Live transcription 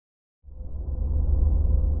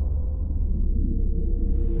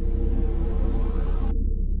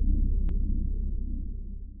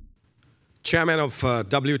Chairman of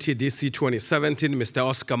WTDC-17, Mr.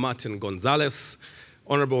 Oscar Martin Gonzalez,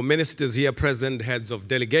 Honorable Ministers here present, heads of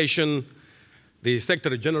delegation, the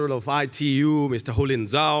Secretary General of ITU, Mr. Hulin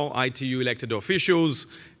Zhao, ITU elected officials,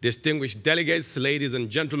 distinguished delegates, ladies and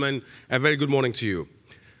gentlemen, a very good morning to you.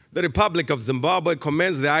 The Republic of Zimbabwe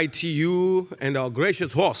commends the ITU and our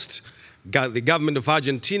gracious host, the government of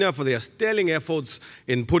Argentina, for their sterling efforts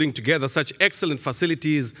in putting together such excellent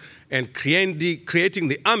facilities and creating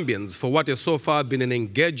the ambience for what has so far been an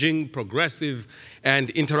engaging, progressive, and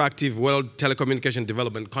interactive World Telecommunication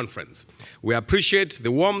Development Conference. We appreciate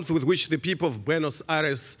the warmth with which the people of Buenos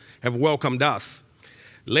Aires have welcomed us.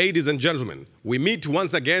 Ladies and gentlemen, we meet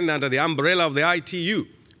once again under the umbrella of the ITU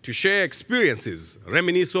to share experiences,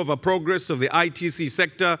 reminisce over progress of the ITC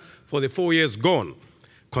sector for the 4 years gone,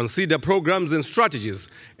 consider programs and strategies,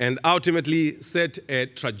 and ultimately set a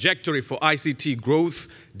trajectory for ICT growth,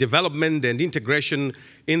 development, and integration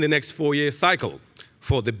in the next 4-year cycle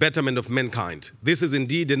for the betterment of mankind. This is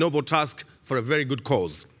indeed a noble task for a very good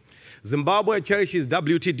cause. Zimbabwe cherishes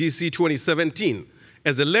WTDC 2017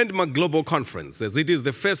 as a landmark global conference, as it is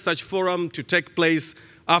the first such forum to take place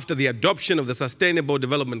after the adoption of the Sustainable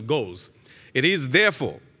Development Goals. It is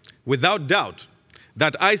therefore, without doubt,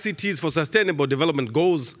 that ICTs for Sustainable Development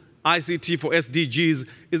Goals, ICT for SDGs,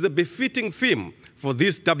 is a befitting theme for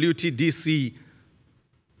this WTDC.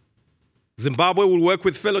 Zimbabwe will work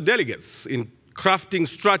with fellow delegates in crafting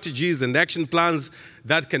strategies and action plans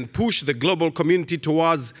that can push the global community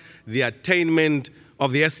towards the attainment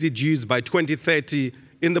of the SDGs by 2030,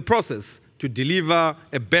 in the process to deliver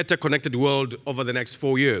a better connected world over the next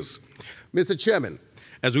 4 years. Mr. Chairman,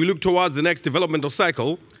 as we look towards the next developmental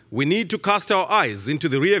cycle, we need to cast our eyes into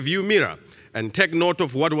the rear-view mirror and take note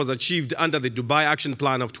of what was achieved under the Dubai Action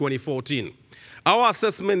Plan of 2014. Our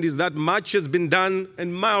assessment is that much has been done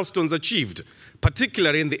and milestones achieved,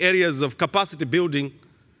 particularly in the areas of capacity building,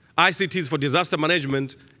 ICTs for disaster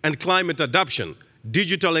management and climate adaptation,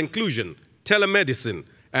 digital inclusion, telemedicine,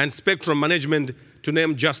 and spectrum management, to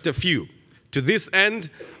name just a few. To this end,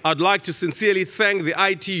 I'd like to sincerely thank the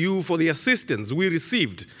ITU for the assistance we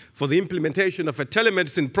received for the implementation of a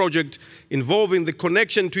telemedicine project involving the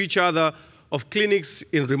connection to each other of clinics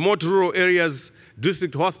in remote rural areas,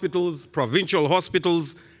 district hospitals, provincial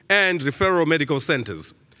hospitals, and referral medical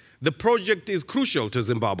centers. The project is crucial to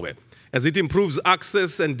Zimbabwe as it improves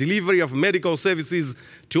access and delivery of medical services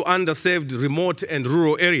to underserved remote and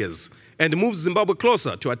rural areas and moves Zimbabwe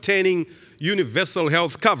closer to attaining universal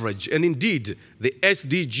health coverage, and indeed the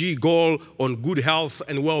SDG goal on good health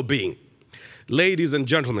and well-being. Ladies and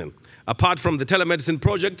gentlemen, apart from the telemedicine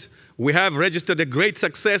project, we have registered a great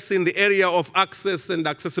success in the area of access and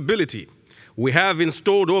accessibility. We have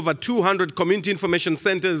installed over 200 community information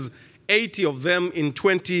centers, 80 of them in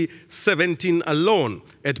 2017 alone,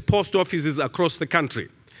 at post offices across the country.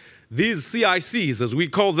 These CICs, as we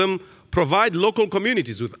call them, provide local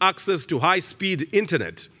communities with access to high-speed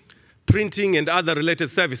internet, printing, and other related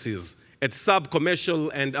services at sub-commercial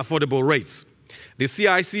and affordable rates. The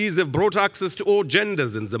CICs have brought access to all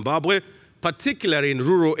genders in Zimbabwe, particularly in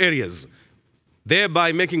rural areas,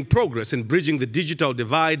 thereby making progress in bridging the digital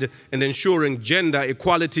divide and ensuring gender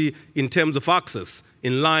equality in terms of access,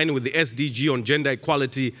 in line with the SDG on gender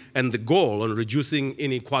equality and the goal on reducing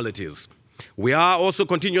inequalities. We are also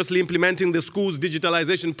continuously implementing the schools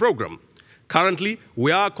digitalization program. Currently,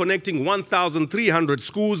 we are connecting 1,300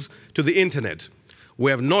 schools to the internet.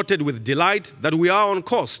 We have noted with delight that we are on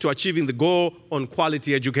course to achieving the goal on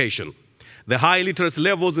quality education. The high literacy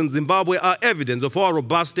levels in Zimbabwe are evidence of our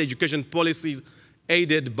robust education policies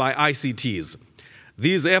aided by ICTs.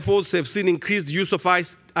 These efforts have seen increased use of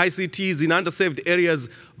ICTs in underserved areas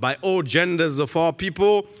by all genders of our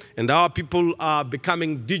people, and our people are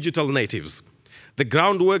becoming digital natives. The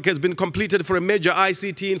groundwork has been completed for a major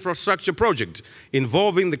ICT infrastructure project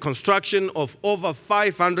involving the construction of over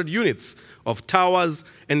 500 units of towers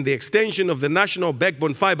and the extension of the national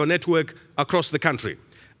backbone fiber network across the country.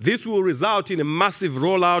 This will result in a massive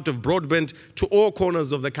rollout of broadband to all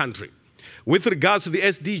corners of the country. With regards to the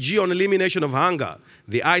SDG on elimination of hunger,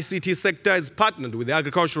 the ICT sector has partnered with the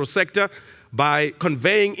agricultural sector by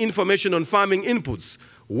conveying information on farming inputs,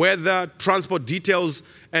 weather, transport details,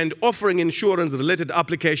 and offering insurance-related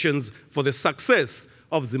applications for the success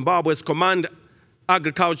of Zimbabwe's Command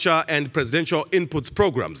Agriculture and Presidential Inputs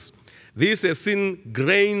programs. This has seen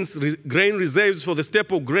grain reserves for the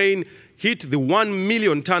staple grain hit the 1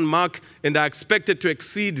 million ton mark and are expected to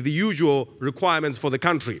exceed the usual requirements for the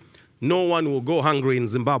country. No one will go hungry in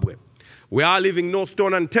Zimbabwe. We are leaving no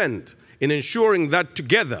stone unturned in ensuring that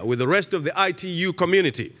together with the rest of the ITU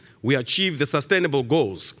community, we achieve the sustainable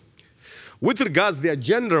goals. With regards to the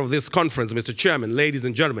agenda of this conference, Mr. Chairman, ladies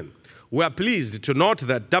and gentlemen, we are pleased to note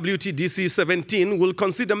that WTDC-17 will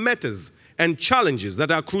consider matters and challenges that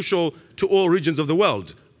are crucial to all regions of the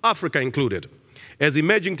world, Africa included, as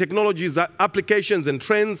emerging technologies, applications and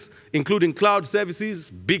trends, including cloud services,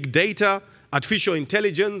 big data, artificial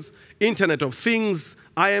intelligence, Internet of Things,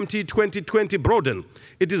 IMT 2020 broaden.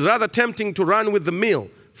 It is rather tempting to run with the mill,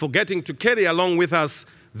 forgetting to carry along with us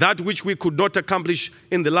that which we could not accomplish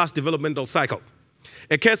in the last developmental cycle.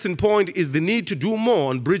 A case in point is the need to do more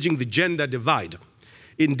on bridging the gender divide.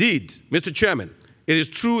 Indeed, Mr. Chairman, it is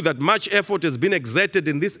true that much effort has been exerted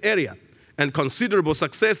in this area and considerable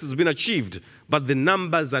success has been achieved, but the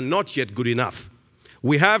numbers are not yet good enough.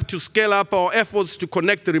 We have to scale up our efforts to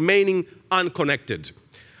connect the remaining unconnected.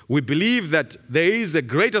 We believe that there is a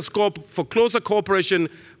greater scope for closer cooperation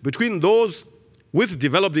between those with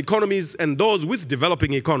developed economies and those with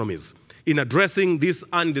developing economies in addressing this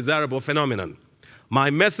undesirable phenomenon. My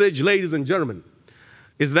message, ladies and gentlemen,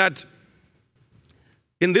 is that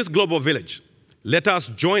in this global village, let us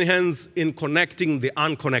join hands in connecting the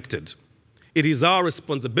unconnected. It is our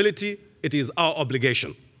responsibility, it is our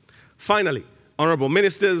obligation. Finally, honorable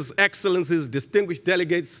ministers, excellencies, distinguished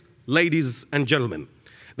delegates, ladies and gentlemen,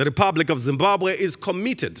 the Republic of Zimbabwe is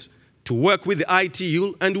committed to work with the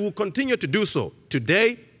ITU and will continue to do so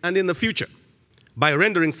today and in the future by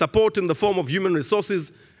rendering support in the form of human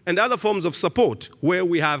resources and other forms of support where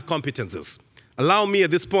we have competences. Allow me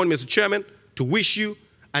at this point, Mr. Chairman, to wish you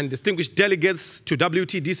and distinguished delegates to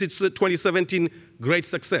WTDC 2017 great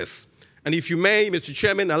success. And if you may, Mr.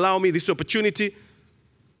 Chairman, allow me this opportunity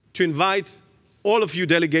to invite all of you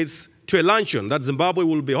delegates to a luncheon that Zimbabwe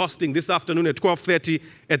will be hosting this afternoon at 12:30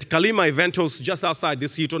 at Kalima Eventos just outside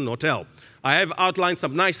this Hilton Hotel. I have outlined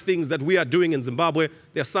some nice things that we are doing in Zimbabwe.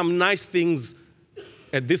 There are some nice things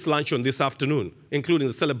at this luncheon this afternoon, including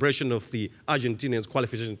the celebration of the Argentinians'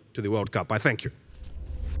 qualification to the World Cup. I thank you.